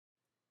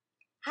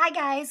Hi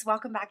guys,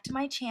 welcome back to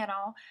my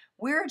channel.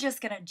 We're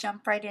just gonna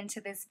jump right into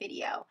this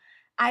video.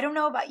 I don't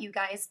know about you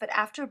guys, but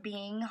after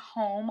being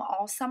home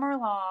all summer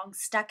long,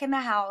 stuck in the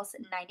house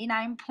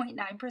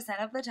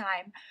 99.9% of the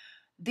time,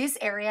 this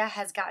area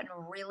has gotten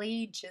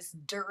really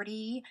just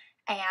dirty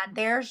and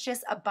there's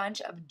just a bunch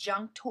of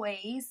junk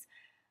toys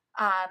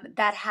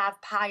that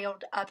have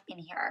piled up in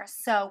here.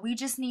 So we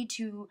just need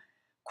to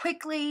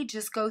quickly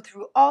just go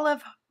through all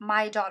of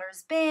my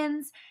daughter's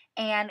bins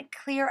and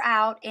clear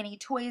out any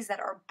toys that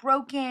are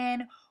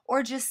broken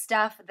or just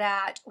stuff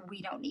that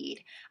we don't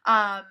need.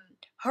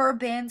 Her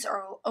bins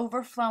are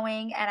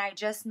overflowing and I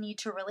just need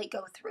to really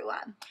go through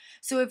them.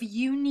 So if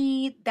you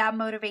need that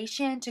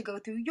motivation to go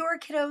through your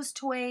kiddos'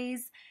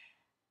 toys,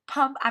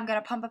 I'm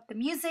gonna pump up the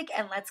music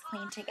and let's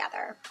clean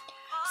together.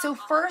 So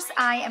first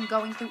I am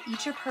going through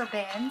each of her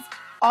bins.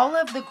 All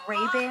of the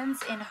gray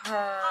bins in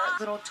her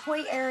little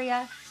toy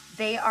area,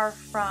 they are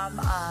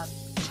from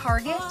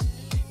Target.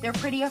 They're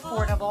pretty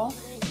affordable.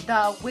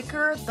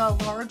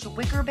 The large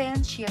wicker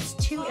bins, she has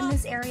 2 in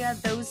this area.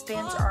 Those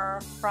bins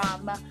are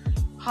from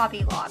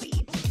Hobby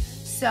Lobby.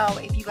 So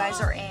if you guys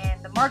are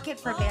in the market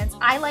for bins,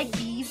 I like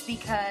these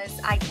because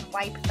I can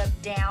wipe them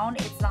down.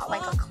 It's not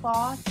like a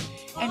cloth.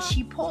 And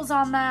she pulls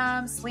on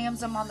them, slams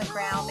them on the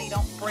ground. They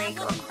don't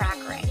break or crack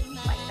or anything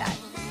like that.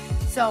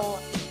 So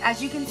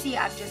as you can see,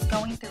 I'm just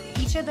going through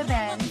each of the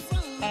bins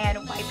and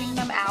wiping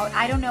them out.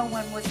 I don't know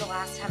when was the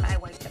last time I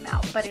wiped them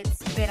out, but it's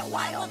been a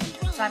while.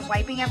 So I'm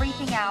wiping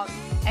everything out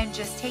and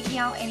just taking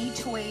out any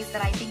toys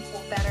that I think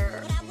will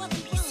better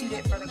be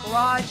suited for the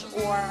garage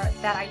or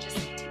that I just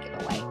need to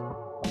give away.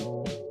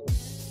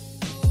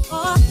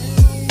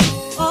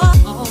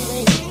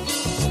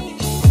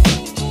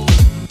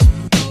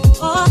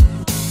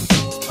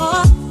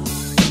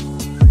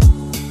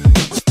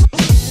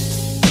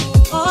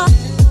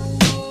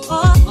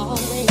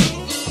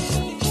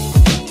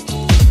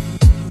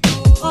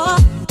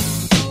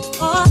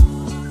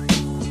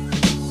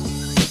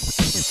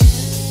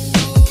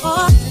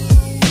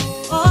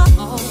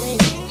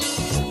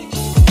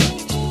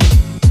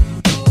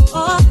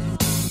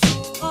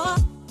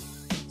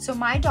 So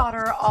my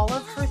daughter, all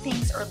of her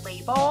things are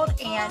labeled,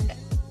 and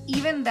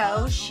even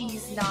though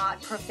she's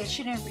not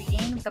proficient in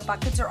reading, the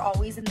buckets are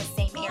always in the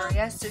same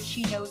area, so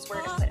she knows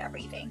where to put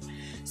everything.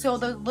 So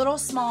the little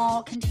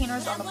small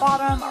containers on the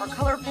bottom are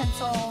color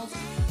pencils,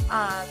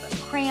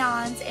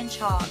 crayons, and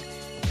chalk.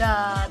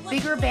 The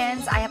bigger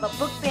bins, I have a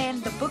book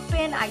bin. The book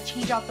bin, I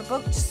change out the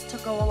books to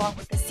go along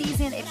with the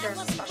season. If there's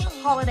a special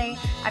holiday,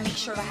 I make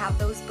sure to have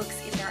those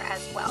books in there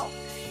as well.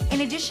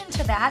 In addition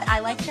to that, I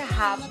like to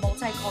have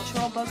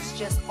multicultural books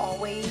just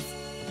always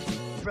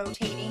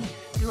rotating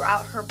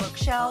throughout her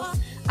bookshelves.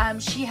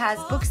 She has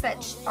books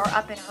that are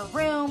up in her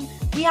room.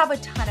 We have a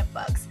ton of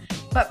books.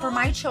 But for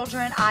my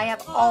children, I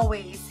have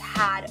always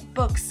had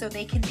books so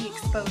they can be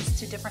exposed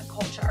to different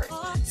cultures.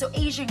 So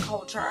Asian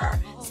culture,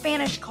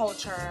 Spanish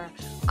culture,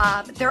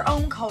 their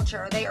own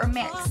culture, they are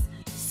mixed.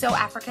 So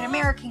African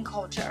American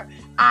culture.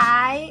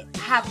 I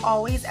have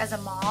always, as a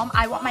mom,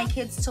 I want my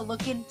kids to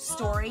look in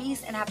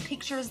stories and have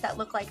pictures that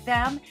look like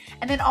them,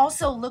 and then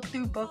also look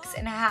through books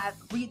and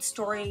read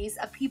stories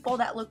of people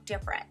that look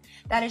different.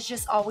 That has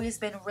just always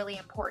been really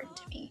important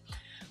to me.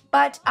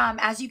 But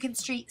as you can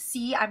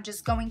see, I'm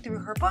just going through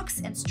her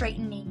books and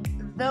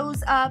straightening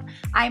those up.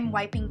 I'm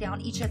wiping down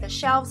each of the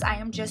shelves. I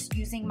am just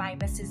using my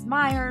Mrs.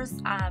 Meyer's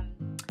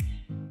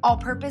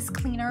all-purpose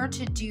cleaner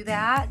to do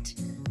that.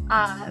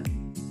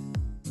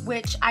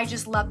 Which I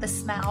just love the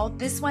smell.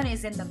 This one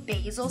is in the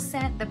basil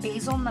scent. The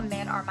basil and the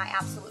mint are my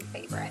absolute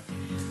favorite.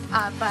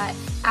 But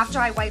after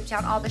I wipe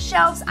down all the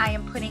shelves, I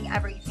am putting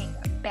everything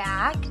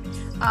back.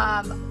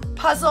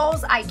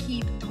 Puzzles, I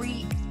keep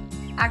 3,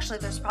 actually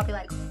there's probably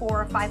like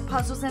 4 or 5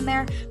 puzzles in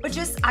there, but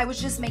I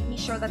was just making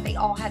sure that they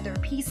all had their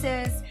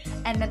pieces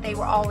and that they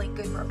were all in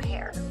good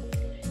repair.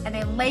 And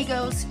then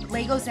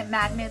Legos and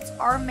magnets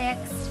are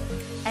mixed.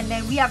 And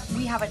then we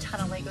have a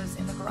ton of Legos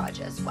in the garage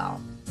as well.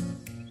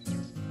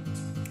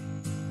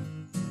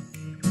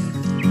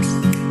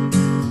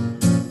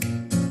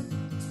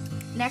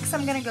 Next,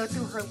 I'm gonna go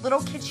through her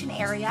little kitchen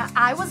area.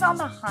 I was on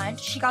the hunt.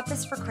 She got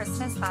this for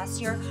Christmas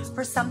last year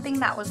for something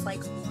that was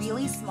like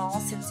really small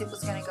since it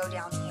was gonna go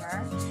down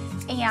here,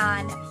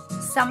 and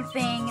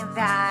something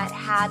that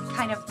had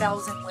kind of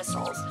bells and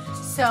whistles.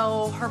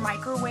 So her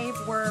microwave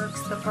works,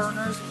 the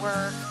burners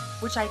work,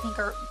 which I think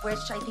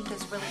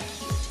is really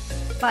cute.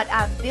 But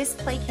this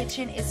play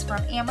kitchen is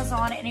from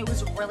Amazon and it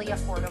was really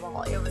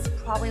affordable. It was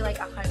probably like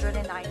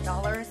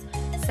 $109,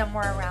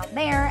 somewhere around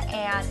there,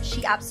 and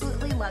she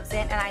absolutely loves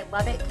it, and I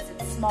love it because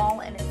it's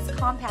small and it's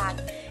compact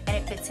and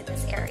it fits in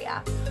this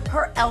area.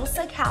 Her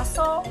Elsa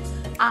castle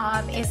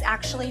is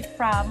actually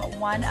from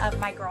one of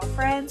my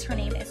girlfriends. Her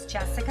name is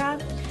Jessica,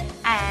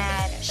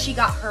 and she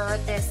got her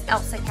this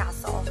Elsa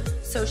castle.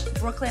 So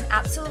Brooklyn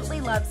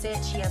absolutely loves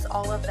it. She has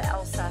all of the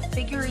Elsa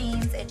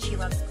figurines and she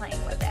loves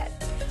playing with it.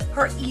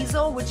 Her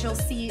easel, which you'll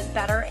see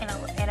better in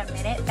a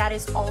minute, that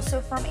is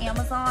also from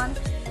Amazon.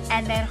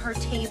 And then her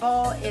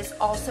table is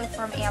also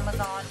from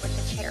Amazon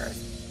with the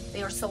chairs.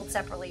 They are sold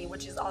separately,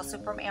 which is also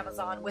from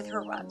Amazon, with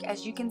her rug.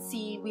 As you can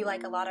see, we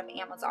like a lot of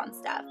Amazon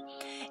stuff.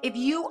 If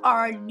you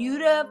are new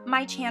to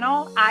my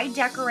channel, I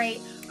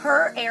decorate.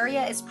 Her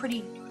area is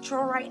pretty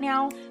neutral right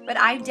now, but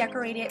I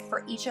decorate it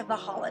for each of the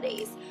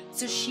holidays.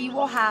 So she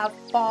will have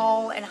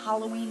fall and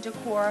Halloween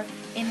decor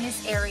in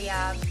this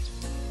area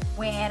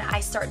when I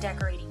start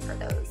decorating for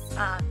those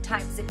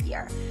times of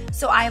year.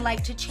 So I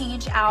like to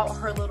change out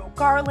her little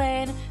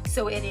garland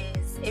so it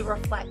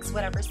reflects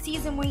whatever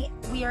season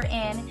we are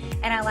in,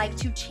 and I like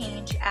to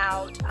change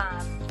out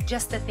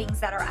just the things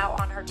that are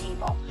out on her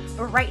table.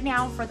 But right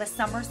now for the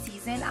summer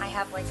season, I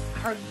have like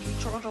her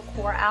neutral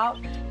decor out,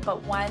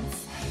 but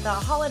once the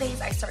holidays,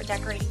 I start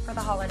decorating for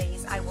the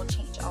holidays, I will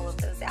change all of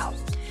those out.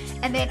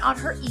 And then on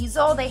her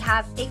easel,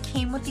 it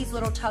came with these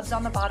little tubs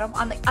on the bottom.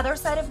 On the other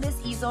side of this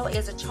easel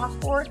is a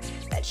chalkboard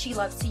that she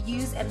loves to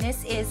use, and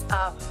this is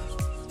a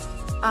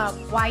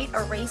white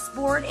erase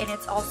board, and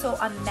it's also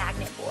a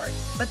magnet board.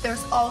 But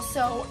there's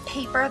also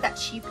paper that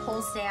she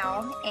pulls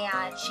down,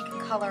 and she can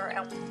color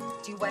and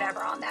do whatever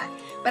on that.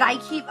 But I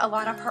keep a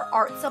lot of her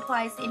art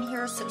supplies in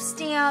here, so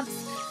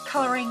stamps,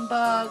 coloring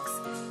books,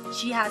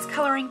 she has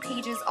coloring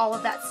pages, all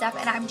of that stuff,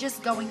 and I'm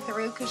just going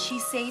through because she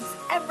saves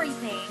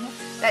everything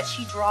that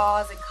she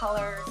draws and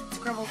colors and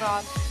scribbles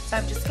on. So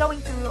I'm just going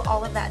through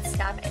all of that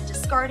stuff and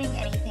discarding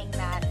anything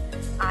that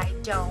I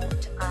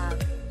don't,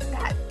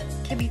 that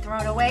can be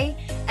thrown away,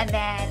 and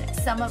then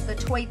some of the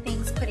toy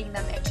things, putting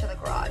them into the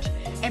garage.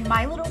 And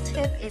my little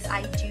tip is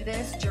I do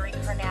this during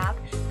her nap.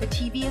 The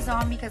TV is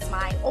on because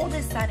my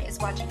oldest son is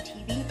watching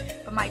TV,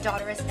 but my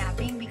daughter is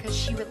napping because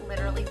she would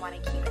literally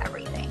want to keep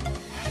everything.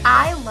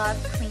 I love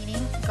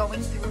cleaning,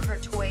 going through her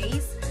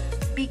toys,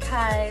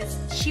 because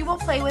she will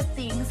play with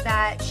things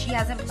that she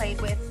hasn't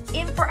played with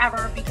in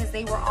forever because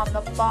they were on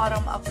the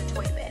bottom of the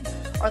toy bin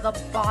or the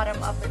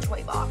bottom of the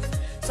toy box.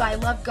 So I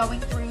love going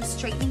through,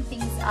 straightening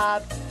things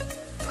up,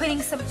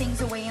 putting some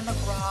things away in the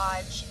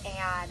garage,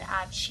 and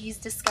she's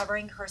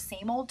discovering her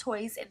same old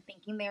toys and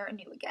thinking they're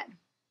new again.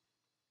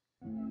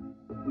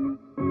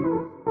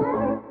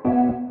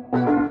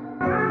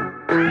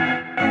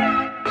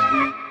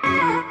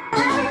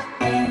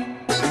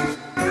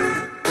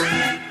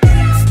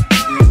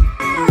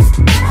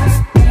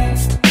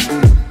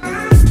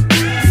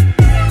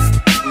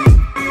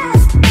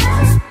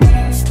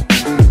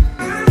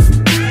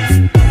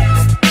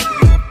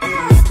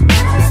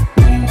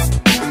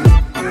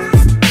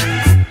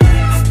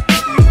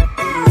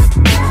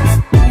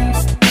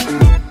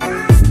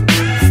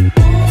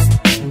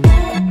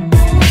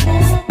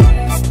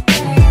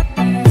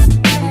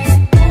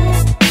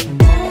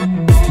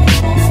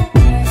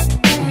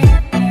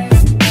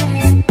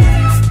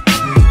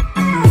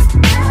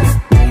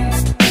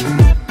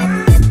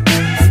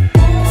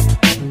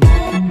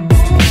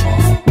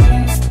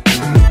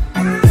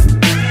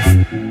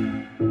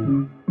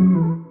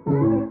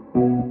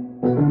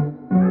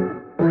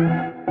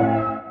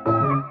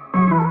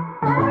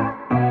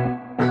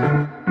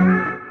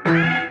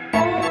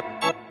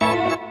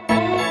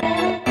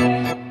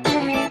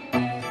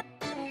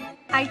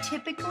 I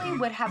typically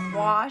would have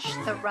washed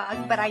the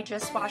rug, but I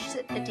just washed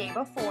it the day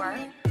before,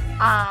 and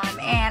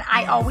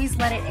I always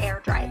let it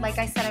air dry. Like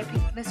I said, I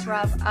picked this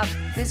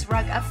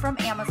rug up from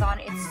Amazon.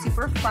 It's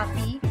super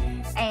fluffy,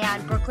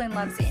 and Brooklyn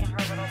loves it in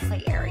her little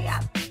play area.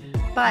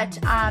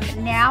 But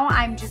now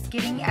I'm just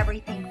getting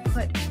everything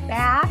put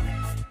back.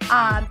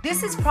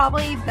 This is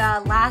probably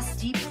the last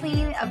deep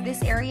clean of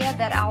this area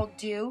that I'll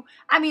do.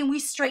 I mean, we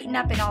straighten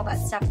up and all that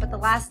stuff, but the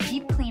last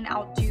deep clean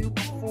I'll do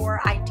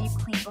before I deep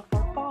clean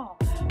before fall,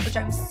 which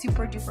I'm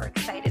super duper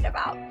excited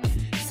about.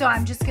 So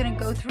I'm just gonna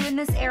go through in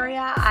this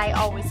area. I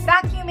always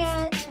vacuum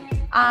it.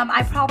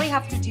 I probably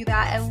have to do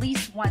that at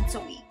least once a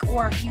week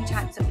or a few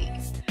times a week.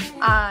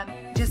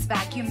 Just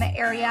vacuum the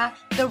area.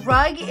 The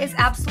rug is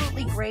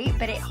absolutely great,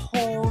 but it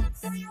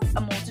holds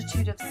a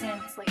multitude of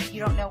scents. Like,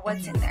 you don't know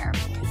what's in there.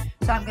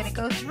 So I'm gonna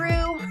go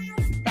through,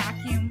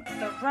 vacuum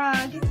the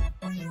rug,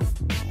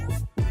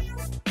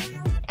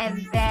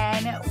 and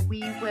then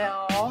we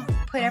will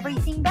put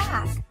everything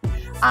back.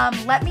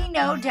 Let me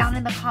know down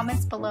in the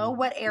comments below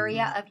what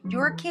area of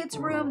your kids'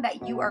 room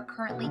that you are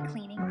currently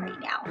cleaning right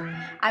now.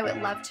 I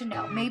would love to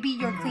know. Maybe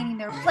you're cleaning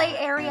their play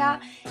area.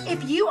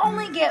 If you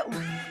only get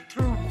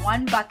through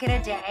one bucket a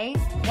day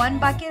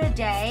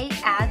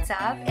adds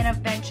up, and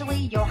eventually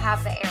you'll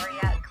have the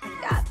area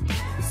cleaned up.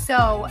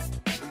 So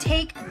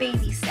take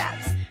baby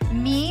steps.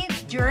 Me,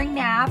 during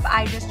nap,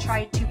 I just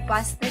tried to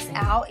bust this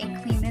out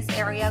and clean this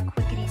area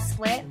quickety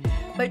split,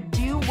 but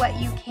do what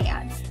you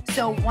can.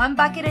 So one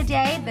bucket a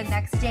day, the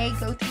next day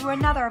go through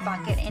another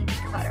bucket and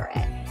declutter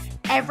it.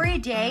 Every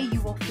day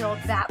you will feel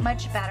that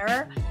much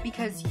better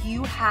because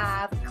you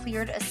have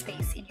cleared a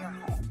space in your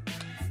home.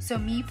 So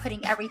me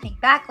putting everything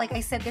back, like I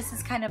said, this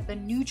is kind of the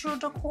neutral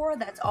decor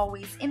that's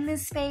always in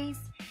this space,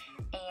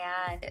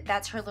 and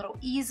that's her little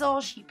easel.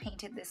 She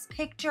painted this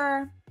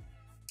picture.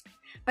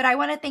 But I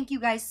want to thank you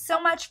guys so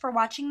much for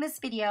watching this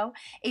video.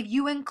 If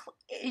you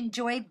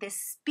enjoyed this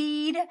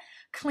speed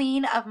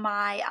clean of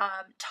my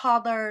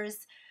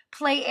toddler's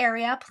play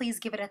area, please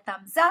give it a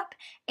thumbs up.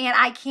 And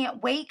I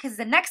can't wait because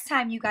the next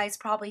time you guys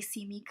probably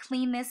see me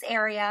clean this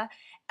area,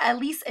 at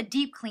least a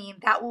deep clean,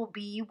 that will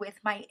be with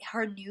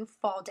her new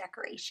fall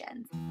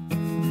decorations.